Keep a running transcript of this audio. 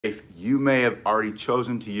you may have already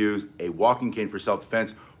chosen to use a walking cane for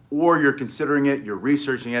self-defense, or you're considering it, you're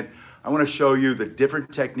researching it. I want to show you the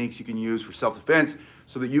different techniques you can use for self-defense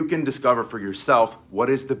so that you can discover for yourself what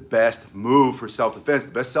is the best move for self-defense,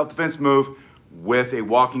 the best self-defense move with a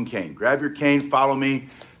walking cane. Grab your cane, follow me.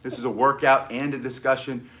 This is a workout and a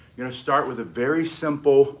discussion. You're going to start with a very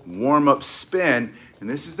simple warm-up spin, and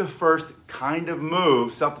this is the first kind of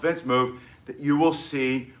move, self-defense move, that you will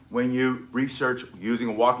see when you research using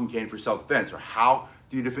a walking cane for self-defense. Or how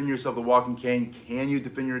do you defend yourself with a walking cane? Can you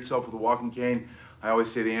defend yourself with a walking cane? I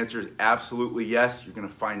always say the answer is absolutely yes. You're going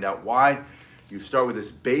to find out why. You start with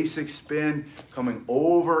this basic spin coming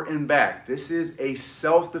over and back. This is a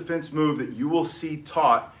self-defense move that you will see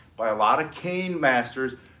taught by a lot of cane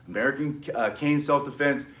masters, American Cane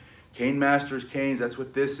Self-Defense, Cane Masters canes, that's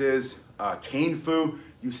what this is. Cane Fu,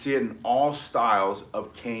 you see it in all styles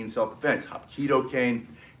of cane self-defense. Hapkido cane,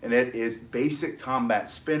 and it is basic combat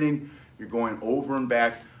spinning. You're going over and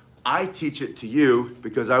back. I teach it to you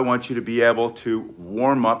because I want you to be able to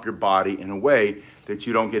warm up your body in a way that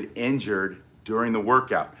you don't get injured during the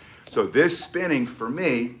workout. So this spinning for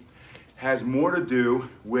me has more to do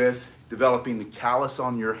with developing the callus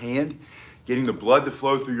on your hand, getting the blood to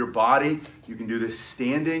flow through your body. You can do this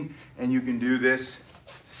standing and you can do this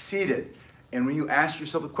seated. And when you ask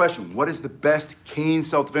yourself the question, what is the best cane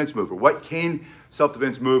self-defense move, or what cane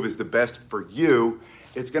self-defense move is the best for you,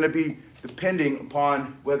 it's going to be depending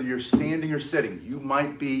upon whether you're standing or sitting. You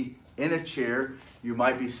might be in a chair, you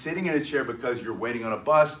might be sitting in a chair because you're waiting on a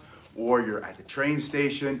bus, or you're at the train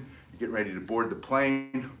station, you're getting ready to board the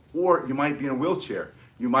plane, or you might be in a wheelchair.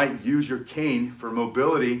 You might use your cane for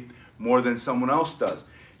mobility more than someone else does.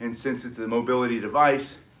 And since it's a mobility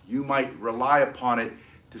device, you might rely upon it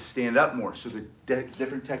to stand up more. So the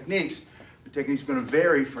different techniques, the technique's gonna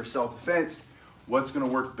vary for self-defense. What's gonna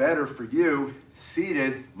work better for you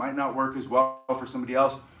seated might not work as well for somebody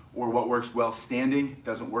else, or what works well standing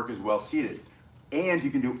doesn't work as well seated. And you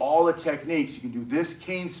can do all the techniques. You can do this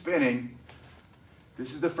cane spinning.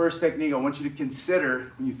 This is the first technique I want you to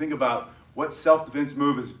consider when you think about what self-defense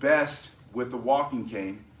move is best with a walking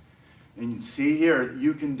cane. And you can see here,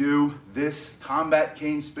 you can do this combat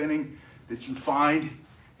cane spinning that you find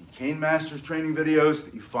in Cane Masters training videos,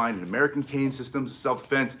 that you find in American Cane Systems of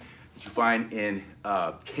Self-Defense, that you find in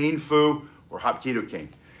Cane Fu or Hapkido cane.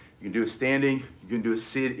 You can do it standing, you can do it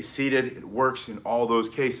seated. It works in all those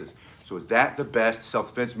cases. So is that the best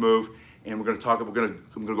self-defense move? And I'm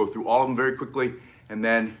gonna go through all of them very quickly, and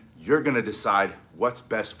then you're gonna decide what's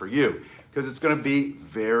best for you, because it's gonna be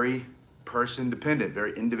very person dependent,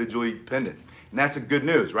 very individually dependent. And that's a good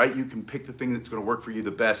news, right? You can pick the thing that's gonna work for you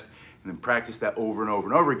the best and then practice that over and over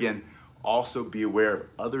and over again. Also be aware of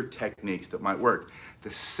other techniques that might work.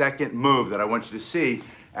 The second move that I want you to see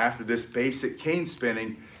after this basic cane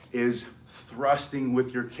spinning is thrusting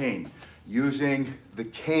with your cane, using the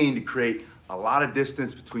cane to create a lot of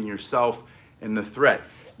distance between yourself and the threat.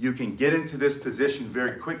 You can get into this position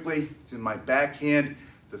very quickly. It's in my backhand.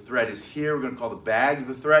 The threat is here. We're gonna call the bag of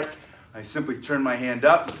the threat. I simply turn my hand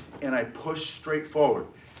up and I push straight forward.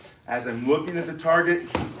 As I'm looking at the target,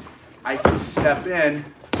 I can step in,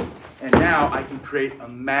 and now I can create a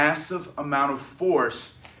massive amount of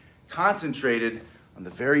force concentrated on the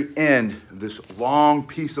very end of this long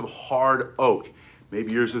piece of hard oak.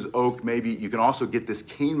 Maybe yours is oak, maybe you can also get this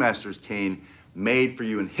Cane Masters cane made for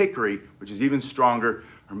you in hickory, which is even stronger,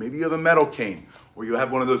 or maybe you have a metal cane, or you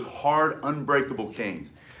have one of those hard, unbreakable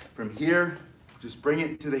canes. From here, just bring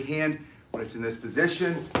it to the hand when it's in this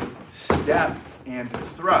position, step and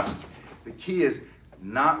thrust. The key is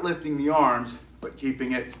not lifting the arms, but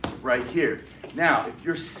keeping it right here. Now, if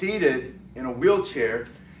you're seated in a wheelchair,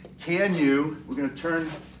 we're gonna turn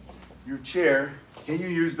your chair, can you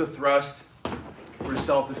use the thrust for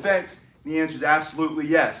self-defense? The answer is absolutely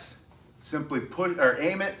yes. Simply push or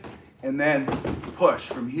aim it and then push.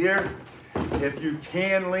 From here, if you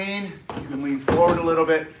can lean forward a little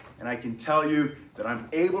bit, and I can tell you that I'm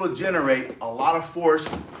able to generate a lot of force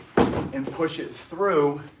and push it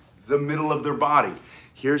through the middle of their body.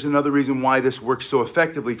 Here's another reason why this works so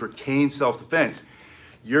effectively for cane self-defense.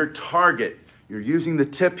 Your target, you're using the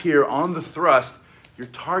tip here on the thrust, your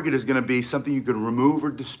target is gonna be something you can remove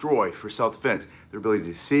or destroy for self-defense. Their ability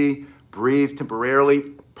to see, breathe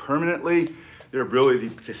temporarily, permanently, their ability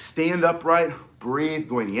to stand upright, breathe,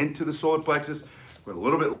 going into the solar plexus, going a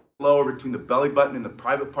little bit lower between the belly button and the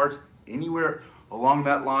private parts, anywhere along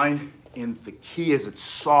that line. And the key is it's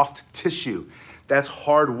soft tissue. That's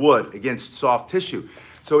hard wood against soft tissue.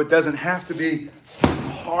 So it doesn't have to be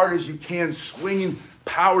hard as you can swinging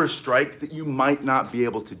power strike that you might not be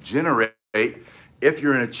able to generate if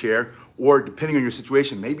you're in a chair, or depending on your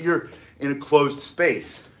situation, maybe you're in a closed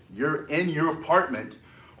space. You're in your apartment,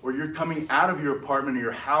 or you're coming out of your apartment or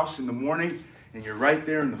your house in the morning, and you're right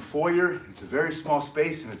there in the foyer. It's a very small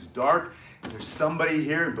space and it's dark, and there's somebody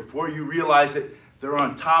here, and before you realize it, they're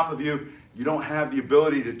on top of you. You don't have the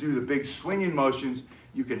ability to do the big swinging motions.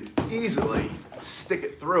 You can easily stick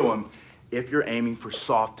it through them if you're aiming for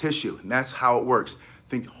soft tissue. And that's how it works.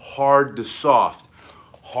 Think hard to soft.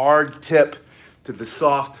 Hard tip to the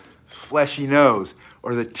soft, fleshy nose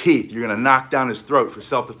or the teeth. You're gonna knock down his throat for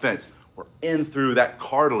self-defense, or in through that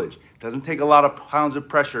cartilage. It doesn't take a lot of pounds of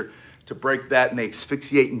pressure to break that, and they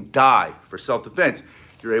asphyxiate and die for self-defense.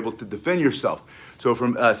 You're able to defend yourself. So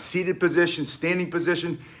from a seated position, standing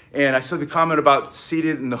position, and I saw the comment about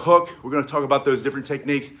seated and the hook. We're gonna talk about those different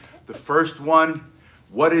techniques. The first one,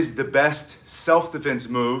 what is the best self-defense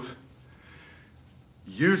move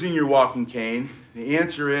using your walking cane? The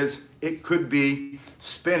answer is, it could be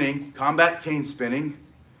spinning, combat cane spinning.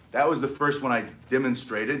 That was the first one I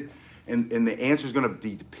demonstrated. And the answer is gonna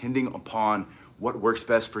be depending upon what works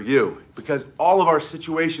best for you, because all of our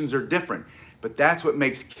situations are different. But that's what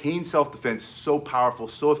makes cane self-defense so powerful,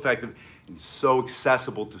 so effective, and so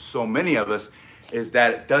accessible to so many of us, is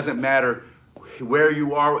that it doesn't matter where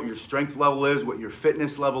you are, what your strength level is, what your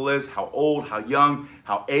fitness level is, how old, how young,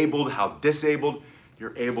 how abled, how disabled,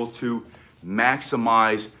 you're able to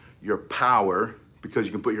maximize your power because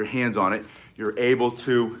you can put your hands on it. You're able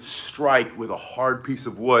to strike with a hard piece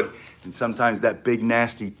of wood, and sometimes that big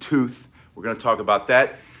nasty tooth. We're gonna talk about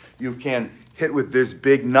that. You can hit with this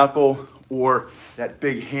big knuckle or that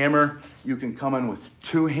big hammer. You can come in with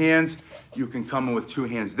two hands. You can come in with two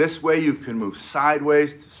hands this way. You can move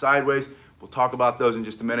sideways to sideways. We'll talk about those in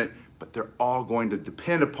just a minute, but they're all going to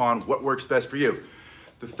depend upon what works best for you.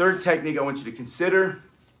 The third technique I want you to consider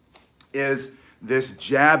is this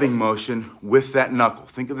jabbing motion with that knuckle.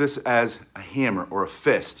 Think of this as a hammer or a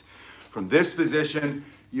fist. From this position,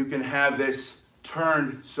 you can have this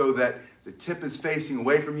turned so that the tip is facing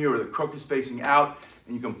away from you or the crook is facing out,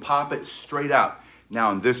 and you can pop it straight out.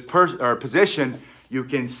 Now in this position, you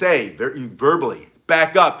can say verbally,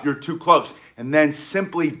 back up, you're too close, and then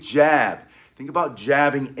simply jab. Think about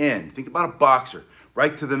jabbing in. Think about a boxer,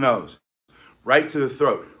 right to the nose, right to the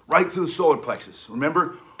throat, right to the solar plexus.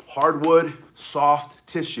 Remember, hardwood, soft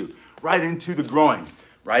tissue, right into the groin,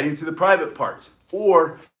 right into the private parts,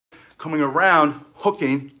 or coming around,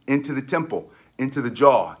 hooking into the temple, into the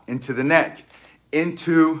jaw, into the neck,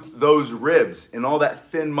 into those ribs and all that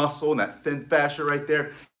thin muscle and that thin fascia right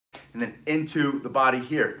there, and then into the body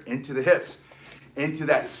here, into the hips, into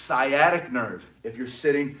that sciatic nerve. If you're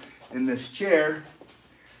sitting in this chair,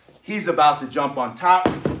 he's about to jump on top,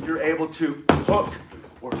 you're able to hook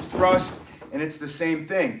or thrust, and it's the same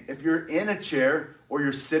thing. If you're in a chair or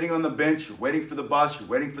you're sitting on the bench, you're waiting for the bus, you're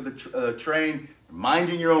waiting for the train, you're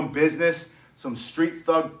minding your own business, some street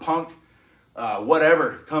thug punk,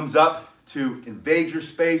 whatever comes up to invade your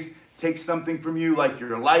space, take something from you like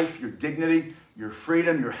your life, your dignity, your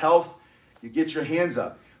freedom, your health, you get your hands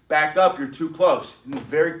up. Back up, you're too close. And then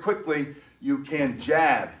very quickly, you can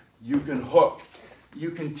jab, you can hook,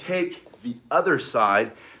 you can take the other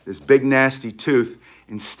side, this big nasty tooth,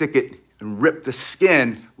 and stick it and rip the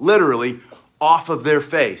skin, literally, off of their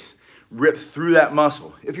face. Rip through that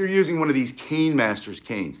muscle. If you're using one of these Cane Masters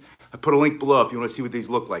canes, I put a link below if you want to see what these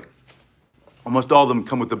look like. Almost all of them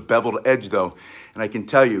come with a beveled edge though, and I can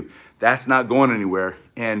tell you, that's not going anywhere,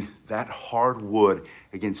 and that hard wood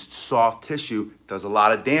against soft tissue does a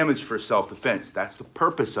lot of damage for self-defense. That's the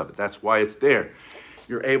purpose of it. That's why it's there.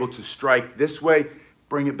 You're able to strike this way,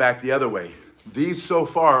 bring it back the other way. These so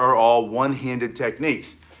far are all one-handed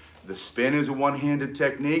techniques. The spin is a one-handed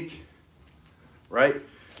technique, right?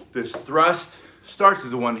 This thrust starts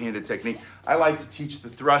as a one-handed technique. I like to teach the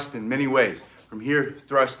thrust in many ways. From here,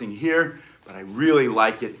 thrusting here, but I really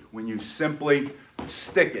like it when you simply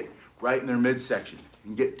stick it right in their midsection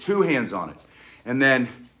and get two hands on it. And then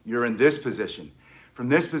you're in this position. From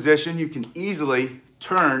this position, you can easily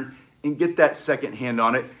turn and get that second hand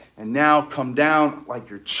on it, and now come down like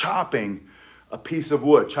you're chopping a piece of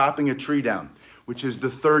wood, chopping a tree down, which is the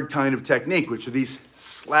third kind of technique, which are these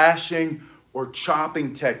slashing or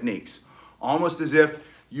chopping techniques, almost as if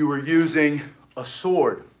you were using a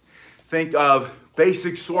sword. Think of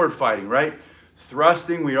basic sword fighting, right?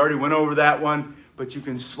 Thrusting, we already went over that one, but you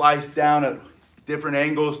can slice down at different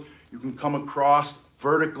angles. You can come across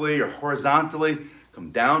vertically or horizontally,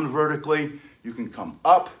 come down vertically. You can come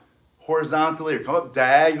up horizontally or come up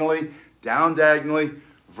diagonally, down diagonally,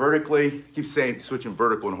 vertically. I keep saying switching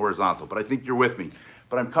vertical and horizontal, but I think you're with me.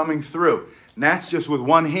 But I'm coming through, and that's just with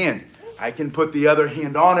one hand. I can put the other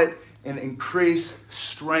hand on it and increase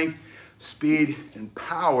strength speed and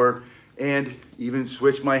power, and even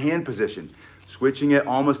switch my hand position. Switching it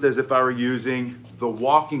almost as if I were using the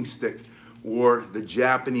walking stick or the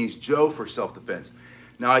Japanese Joe for self-defense.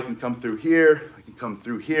 Now I can come through here, I can come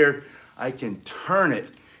through here, I can turn it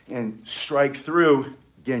and strike through,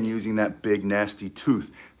 again, using that big nasty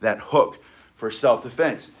tooth, that hook for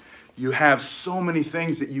self-defense. You have so many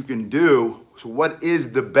things that you can do. So what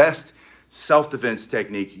is the best self-defense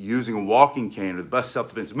technique using a walking cane, or the best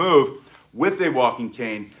self-defense move with a walking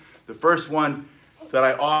cane? The first one that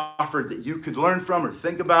I offered that you could learn from or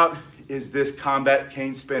think about is this combat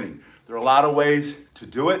cane spinning. There are a lot of ways to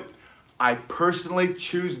do it. I personally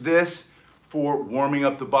choose this for warming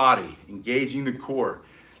up the body, engaging the core,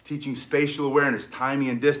 teaching spatial awareness, timing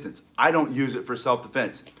and distance. I don't use it for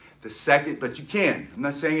self-defense. The second, but you can. I'm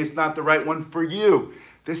not saying it's not the right one for you.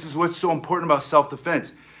 This is what's so important about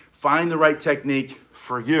self-defense. Find the right technique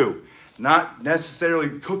for you. Not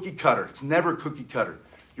necessarily cookie cutter. It's never cookie cutter.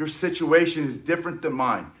 Your situation is different than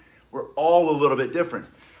mine. We're all a little bit different.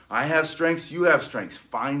 I have strengths, you have strengths.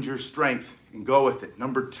 Find your strength and go with it.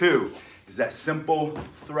 Number two is that simple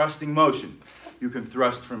thrusting motion. You can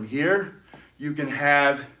thrust from here. You can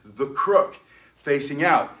have the crook facing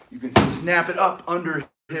out. You can snap it up under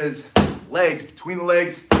his legs, between the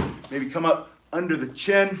legs, maybe come up under the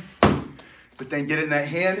chin, but then get in that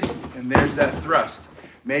hand, and there's that thrust.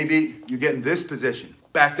 Maybe you get in this position,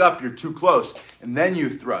 back up, you're too close, and then you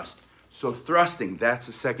thrust. So thrusting, that's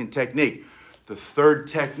the second technique. The third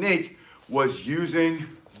technique was using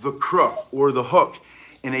the crook or the hook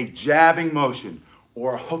in a jabbing motion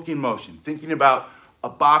or a hooking motion. Thinking about a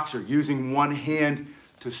boxer using one hand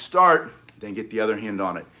to start, then get the other hand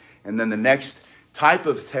on it. And then the next type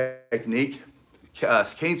of technique,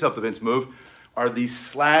 cane self-defense move, are these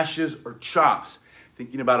slashes or chops.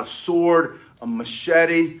 Thinking about a sword, a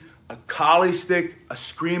machete, a collie stick, a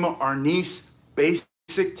screamer, arnis,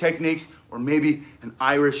 basic techniques, or maybe an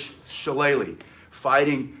Irish shillelagh,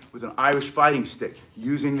 fighting with an Irish fighting stick,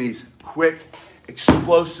 using these quick,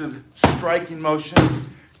 explosive striking motions,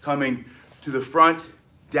 coming to the front,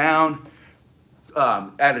 down,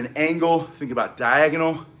 at an angle. Think about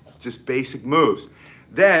diagonal, just basic moves.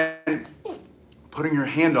 Then putting your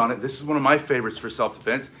hand on it. This is one of my favorites for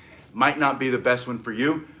self-defense. Might not be the best one for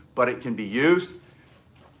you, but it can be used.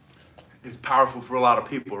 It's powerful for a lot of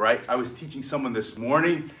people, right? I was teaching someone this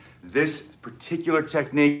morning this particular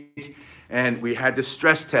technique, and we had to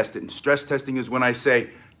stress test it. And stress testing is when I say,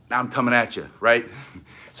 now I'm coming at you, right?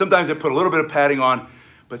 Sometimes I put a little bit of padding on,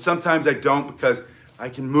 but sometimes I don't, because I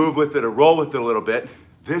can move with it or roll with it a little bit.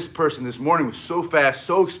 This person this morning was so fast,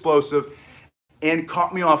 so explosive, and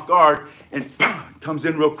caught me off guard, and comes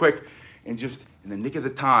in real quick, and just in the nick of the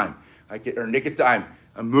time,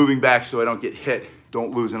 I'm moving back so I don't get hit,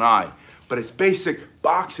 don't lose an eye. But it's basic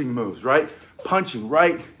boxing moves, right? Punching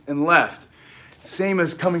right and left. Same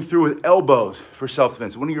as coming through with elbows for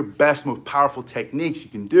self-defense. One of your best, most powerful techniques you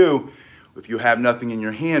can do if you have nothing in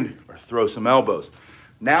your hand, or throw some elbows.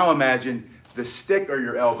 Now imagine the stick or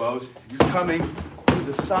your elbows, you're coming to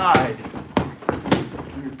the side,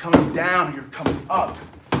 and you're coming down, and you're coming up,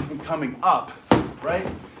 and coming up, right?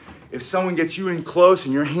 If someone gets you in close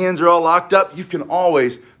and your hands are all locked up, you can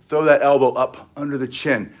always throw that elbow up under the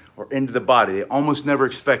chin or into the body. They almost never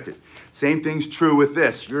expect it. Same thing's true with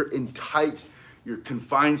this. You're in tight, you're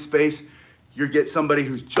confined space. You get somebody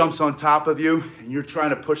who jumps on top of you and you're trying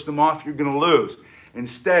to push them off, you're gonna lose.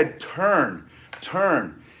 Instead, turn.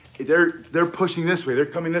 They're pushing this way, they're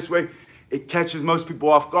coming this way. It catches most people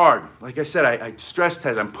off guard. Like I said, I stress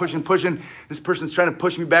test, I'm pushing. This person's trying to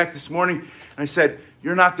push me back this morning. And I said,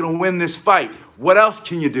 you're not gonna win this fight. What else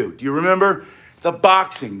can you do? Do you remember? The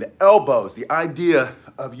boxing, the elbows, the idea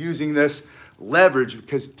of using this leverage,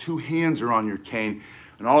 because two hands are on your cane.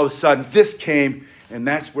 And all of a sudden this came, and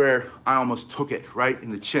that's where I almost took it, right in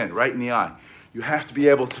the chin, right in the eye. You have to be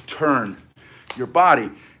able to turn your body,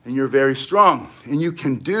 and you're very strong. And you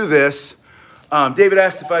can do this. David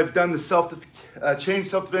asked if I've done the chain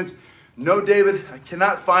self-defense. No, David, I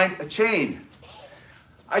cannot find a chain.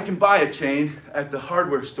 I can buy a chain at the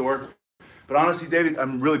hardware store, but honestly, David,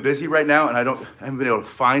 I'm really busy right now, and I haven't been able to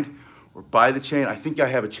find or buy the chain. I think I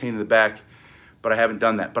have a chain in the back, but I haven't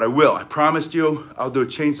done that. But I will. I promised you I'll do a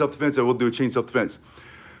chain self-defense. I will do a chain self-defense.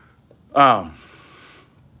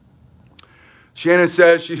 Shannon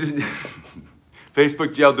says she's in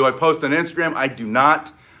Facebook jail. Do I post on Instagram? I do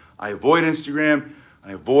not. I avoid Instagram.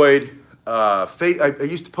 I avoid I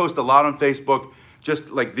used to post a lot on Facebook, just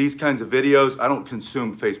like these kinds of videos. I don't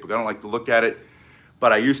consume Facebook. I don't like to look at it,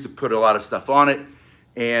 but I used to put a lot of stuff on it,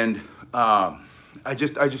 and I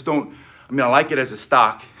just don't. I mean, I like it as a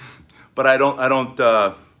stock, but I don't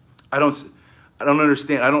I don't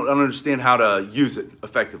understand how to use it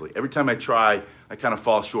effectively. Every time I try, I kind of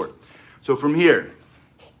fall short. So from here,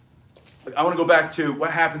 I want to go back to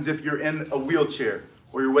what happens if you're in a wheelchair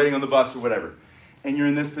or you're waiting on the bus or whatever, and you're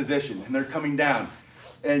in this position and they're coming down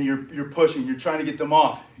and you're pushing, you're trying to get them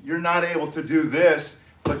off. You're not able to do this,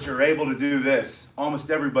 but you're able to do this.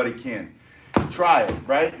 Almost everybody can. Try it,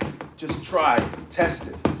 right? Just try, test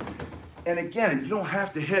it. And again, you don't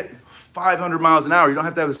have to hit 500 miles an hour. You don't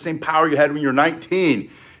have to have the same power you had when you were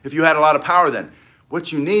 19 if you had a lot of power then.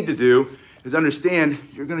 What you need to do is understand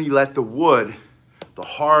you're going to let the wood, the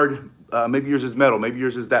hard, maybe yours is metal, maybe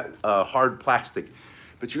yours is that hard plastic,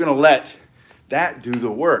 but you're going to let that do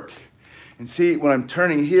the work. And see, when I'm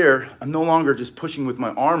turning here, I'm no longer just pushing with my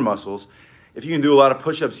arm muscles. If you can do a lot of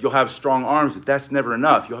push-ups, you'll have strong arms, but that's never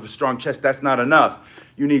enough. You'll have a strong chest, that's not enough.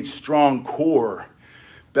 You need strong core,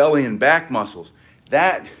 belly and back muscles.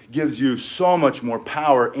 That gives you so much more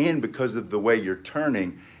power, and because of the way you're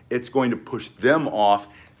turning, it's going to push them off,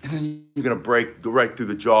 and then you're gonna go right through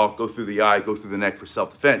the jaw, go through the eye, go through the neck for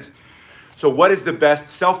self-defense. So what is the best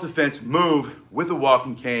self-defense move with a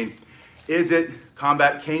walking cane? Is it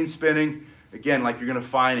combat cane spinning? Again, like you're gonna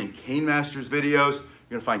find in Cane Masters videos,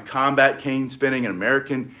 you're gonna find combat cane spinning and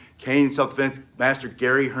American cane self-defense master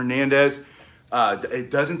Gary Hernandez. It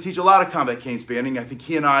doesn't teach a lot of combat cane spinning. I think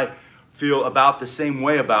he and I feel about the same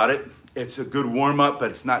way about it. It's a good warm-up, but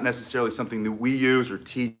it's not necessarily something that we use or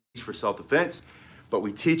teach for self-defense. But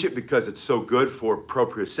we teach it because it's so good for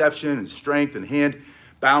proprioception and strength and hand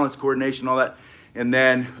balance, coordination, all that. And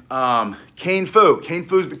then cane fu. Cane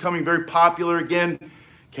fu is becoming very popular again.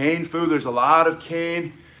 Cane fu, there's a lot of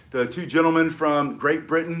cane. The two gentlemen from Great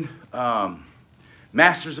Britain,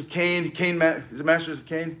 Masters of Cane. Is it Masters of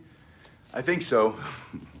Cane? I think so.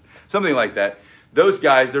 Something like that. Those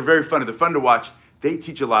guys, they're very funny. They're fun to watch. They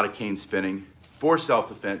teach a lot of cane spinning for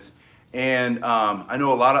self-defense. And I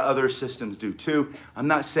know a lot of other systems do too. I'm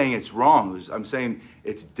not saying it's wrong. I'm saying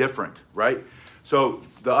it's different, right? So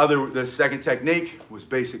the second technique was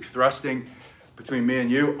basic thrusting between me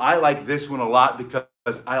and you. I like this one a lot because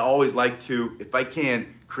I always like to, if I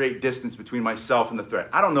can, create distance between myself and the threat.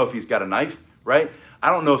 I don't know if he's got a knife, right? I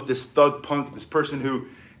don't know if this thug punk, this person who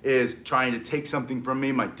is trying to take something from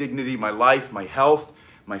me, my dignity, my life, my health,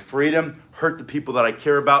 my freedom, hurt the people that I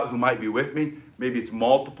care about who might be with me. Maybe it's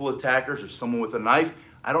multiple attackers or someone with a knife.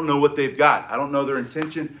 I don't know what they've got. I don't know their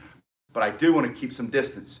intention, but I do want to keep some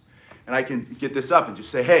distance. And I can get this up and just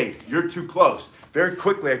say, hey, you're too close. Very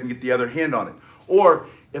quickly, I can get the other hand on it. Or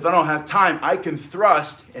if I don't have time, I can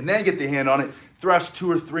thrust and then get the hand on it, thrust 2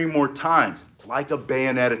 or 3 more times, like a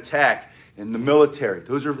bayonet attack in the military.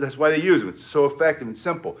 That's why they use them. It's so effective and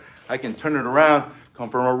simple. I can turn it around, come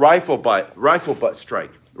from a rifle butt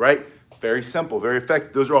strike, right? Very simple, very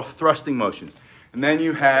effective. Those are all thrusting motions. And then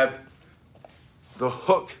you have the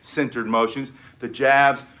hook-centered motions, the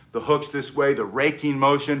jabs, the hooks this way, the raking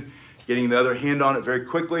motion, getting the other hand on it very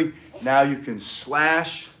quickly. Now you can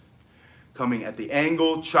slash, coming at the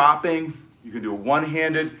angle, chopping. You can do it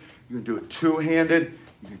one-handed, you can do it two-handed,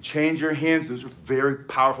 you can change your hands. Those are very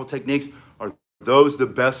powerful techniques. Are those the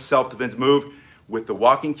best self-defense move with the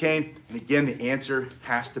walking cane? And again, the answer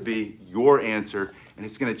has to be your answer, and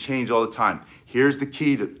it's gonna change all the time. Here's the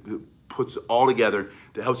key that puts it all together,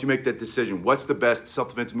 that helps you make that decision. What's the best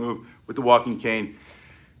self-defense move with the walking cane?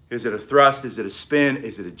 Is it a thrust? Is it a spin?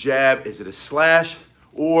 Is it a jab? Is it a slash?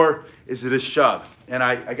 Or is it a shove? And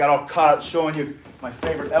I got all caught up showing you my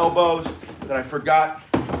favorite elbows that I forgot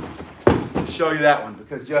to show you that one,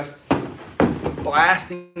 because just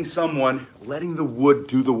blasting someone, letting the wood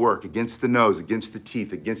do the work against the nose, against the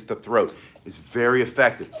teeth, against the throat is very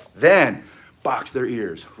effective. Then box their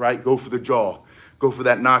ears, right? Go for the jaw, go for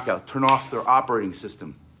that knockout, turn off their operating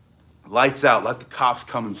system. Lights out, let the cops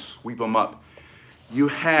come and sweep them up. You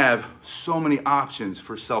have so many options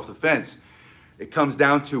for self-defense. It comes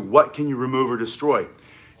down to what can you remove or destroy.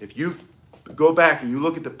 If you go back and you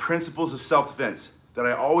look at the principles of self-defense that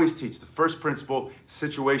I always teach, the first principle,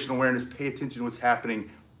 situational awareness, pay attention to what's happening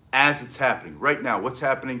as it's happening. Right now, what's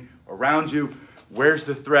happening around you, where's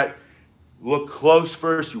the threat? Look close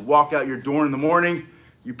first. You walk out your door in the morning,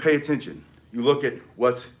 you pay attention. You look at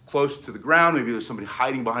what's close to the ground. Maybe there's somebody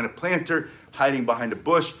hiding behind a planter, hiding behind a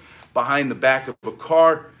bush, behind the back of a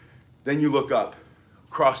car. Then you look up,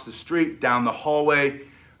 across the street, down the hallway,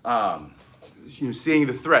 seeing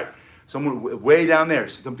the threat. Someone way down there,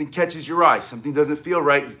 something catches your eye, something doesn't feel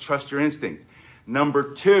right, you trust your instinct.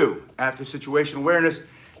 Number 2, after situational awareness,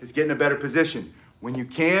 is getting a better position. When you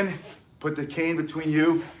can, put the cane between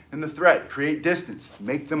you and the threat. Create distance.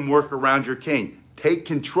 Make them work around your cane. Take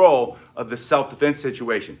control of the self-defense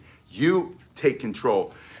situation. You take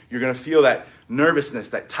control. You're gonna feel that nervousness,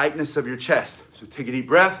 that tightness of your chest. So take a deep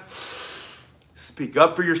breath. Speak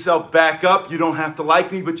up for yourself, back up. You don't have to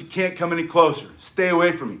like me, but you can't come any closer. Stay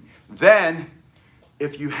away from me. Then,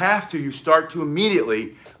 if you have to, you start to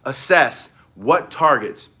immediately assess what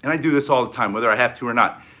targets, and I do this all the time, whether I have to or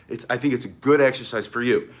not. I think it's a good exercise for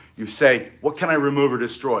you. You say, what can I remove or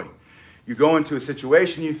destroy? You go into a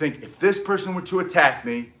situation, you think, if this person were to attack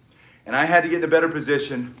me and I had to get in a better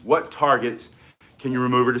position, what targets can you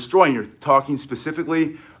remove or destroy? And you're talking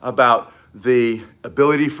specifically about the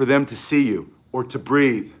ability for them to see you or to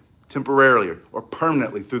breathe temporarily or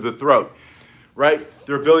permanently through the throat, right?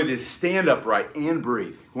 Their ability to stand upright and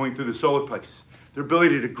breathe, going through the solar plexus. Their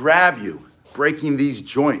ability to grab you, breaking these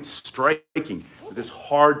joints, striking with this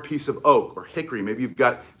hard piece of oak or hickory. Maybe you've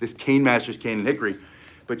got this cane master's cane and hickory,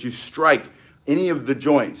 but you strike any of the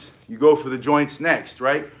joints. You go for the joints next,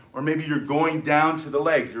 right? Or maybe you're going down to the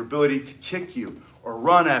legs, their ability to kick you or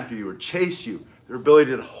run after you or chase you, their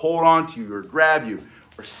ability to hold on to you or grab you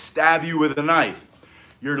or stab you with a knife.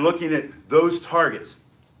 You're looking at those targets.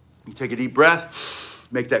 You take a deep breath,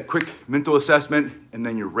 make that quick mental assessment, and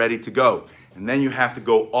then you're ready to go. And then you have to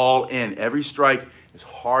go all in. Every strike as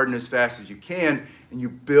hard and as fast as you can, and you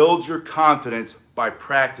build your confidence by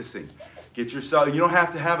practicing. Get yourself, you don't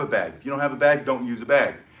have to have a bag. If you don't have a bag, don't use a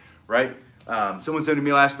bag, right? Someone said to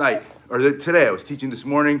me last night, or today, I was teaching this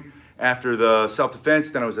morning after the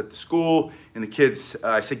self-defense, then I was at the school, and the kids,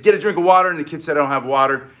 I said, get a drink of water, and the kid said, I don't have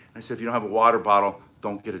water. And I said, if you don't have a water bottle,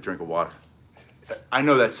 don't get a drink of water. I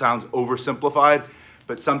know that sounds oversimplified,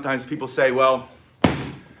 but sometimes people say, well,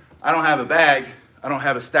 I don't have a bag, I don't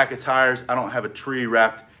have a stack of tires, I don't have a tree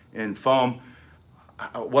wrapped in foam.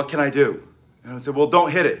 What can I do? And I said, well,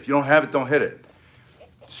 don't hit it. If you don't have it, don't hit it.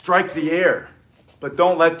 Strike the air, but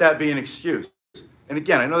don't let that be an excuse. And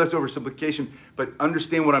again, I know that's oversimplification, but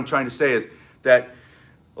understand what I'm trying to say is that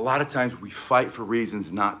a lot of times we fight for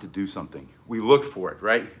reasons not to do something. We look for it,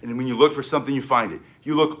 right? And when you look for something, you find it. If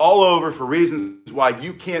you look all over for reasons why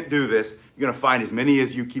you can't do this, you're gonna find as many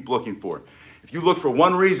as you keep looking for. If you look for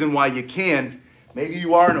one reason why you can, maybe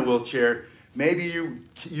you are in a wheelchair, maybe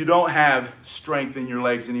you don't have strength in your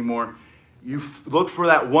legs anymore. You look for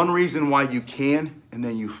that one reason why you can, and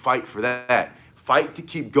then you fight for that. Fight to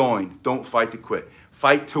keep going, don't fight to quit.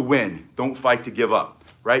 Fight to win, don't fight to give up,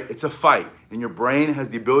 right? It's a fight, and your brain has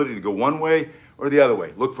the ability to go one way or the other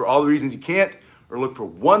way. Look for all the reasons you can't, or look for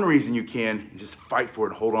one reason you can, and just fight for it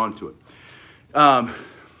and hold on to it.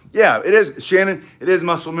 Yeah, it is, Shannon, it is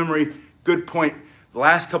muscle memory. Good point. The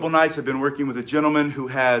last couple nights I've been working with a gentleman who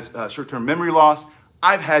has short-term memory loss.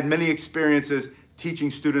 I've had many experiences teaching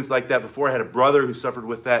students like that before. I had a brother who suffered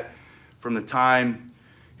with that from the time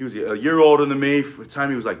he was a year older than me. From the time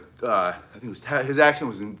he was like, I think it was his accident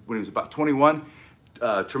was when he was about 21,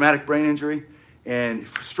 traumatic brain injury, and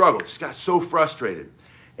struggled, just got so frustrated.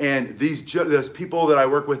 And these people that I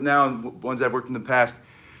work with now, and ones I've worked in the past,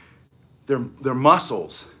 their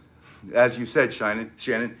muscles, as you said,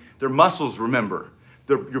 Shannon, their muscles remember.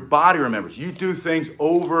 Your body remembers. You do things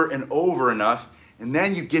over and over enough, and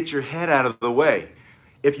then you get your head out of the way.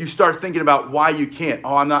 If you start thinking about why you can't,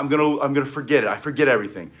 oh, I'm gonna forget it. I forget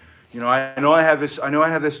everything. You know, I know I have this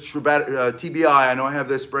TBI. I know I have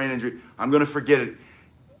this brain injury. I'm gonna forget it.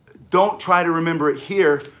 Don't try to remember it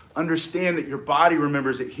here. Understand that your body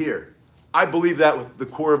remembers it here. I believe that with the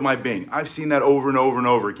core of my being. I've seen that over and over and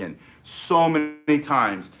over again. So many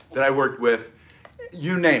times that I worked with,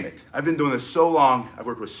 you name it. I've been doing this so long. I've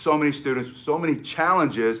worked with so many students, so many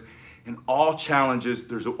challenges. In all challenges,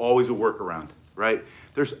 there's always a workaround, right?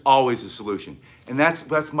 There's always a solution. And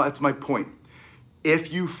that's my point.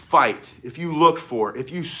 If you fight, if you look for,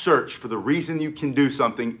 if you search for the reason you can do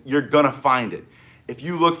something, you're gonna find it. If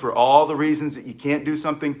you look for all the reasons that you can't do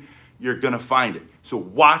something, you're gonna find it. So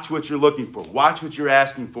watch what you're looking for. Watch what you're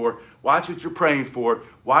asking for. Watch what you're praying for.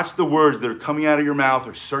 Watch the words that are coming out of your mouth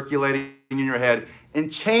or circulating in your head,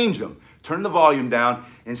 and change them. Turn the volume down.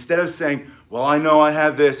 Instead of saying, well, I know I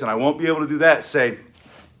have this and I won't be able to do that, say,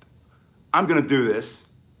 I'm gonna do this.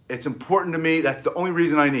 It's important to me. That's the only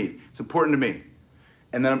reason I need. It's important to me.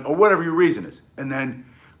 And then, or whatever your reason is. And then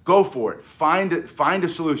go for it. Find a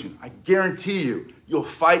solution. I guarantee you, you'll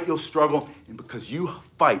fight, you'll struggle. And because you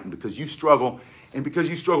fight and because you struggle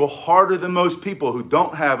harder than most people who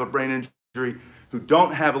don't have a brain injury, who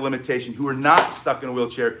don't have a limitation, who are not stuck in a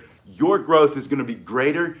wheelchair, your growth is going to be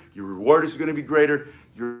greater, your reward is going to be greater,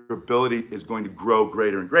 your ability is going to grow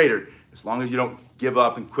greater and greater. As long as you don't give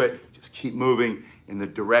up and quit, just keep moving in the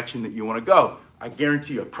direction that you want to go. I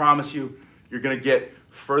guarantee you, I promise you, you're going to get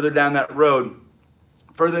further down that road,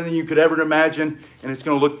 further than you could ever imagine, and it's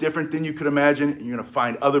going to look different than you could imagine, and you're going to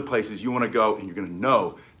find other places you want to go, and you're going to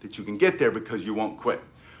know that you can get there because you won't quit.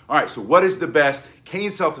 All right, so what is the best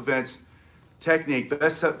cane self-defense technique, the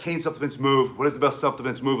best cane self-defense move? What is the best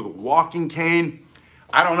self-defense move with a walking cane?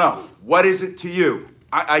 I don't know. What is it to you?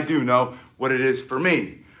 I do know what it is for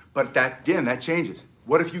me, but that changes.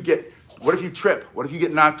 What if you trip? What if you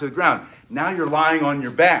get knocked to the ground? Now you're lying on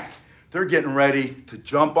your back. They're getting ready to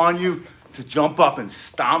jump on you, to jump up and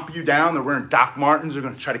stomp you down. They're wearing Doc Martens. They're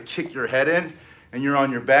going to try to kick your head in, and you're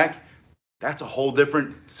on your back. That's a whole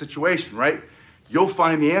different situation, right? You'll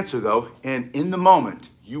find the answer though, and in the moment,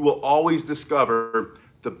 you will always discover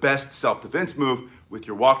the best self-defense move with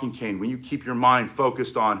your walking cane when you keep your mind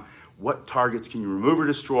focused on what targets can you remove or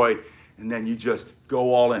destroy, and then you just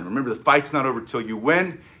go all in. Remember, the fight's not over till you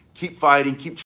win. Keep fighting, keep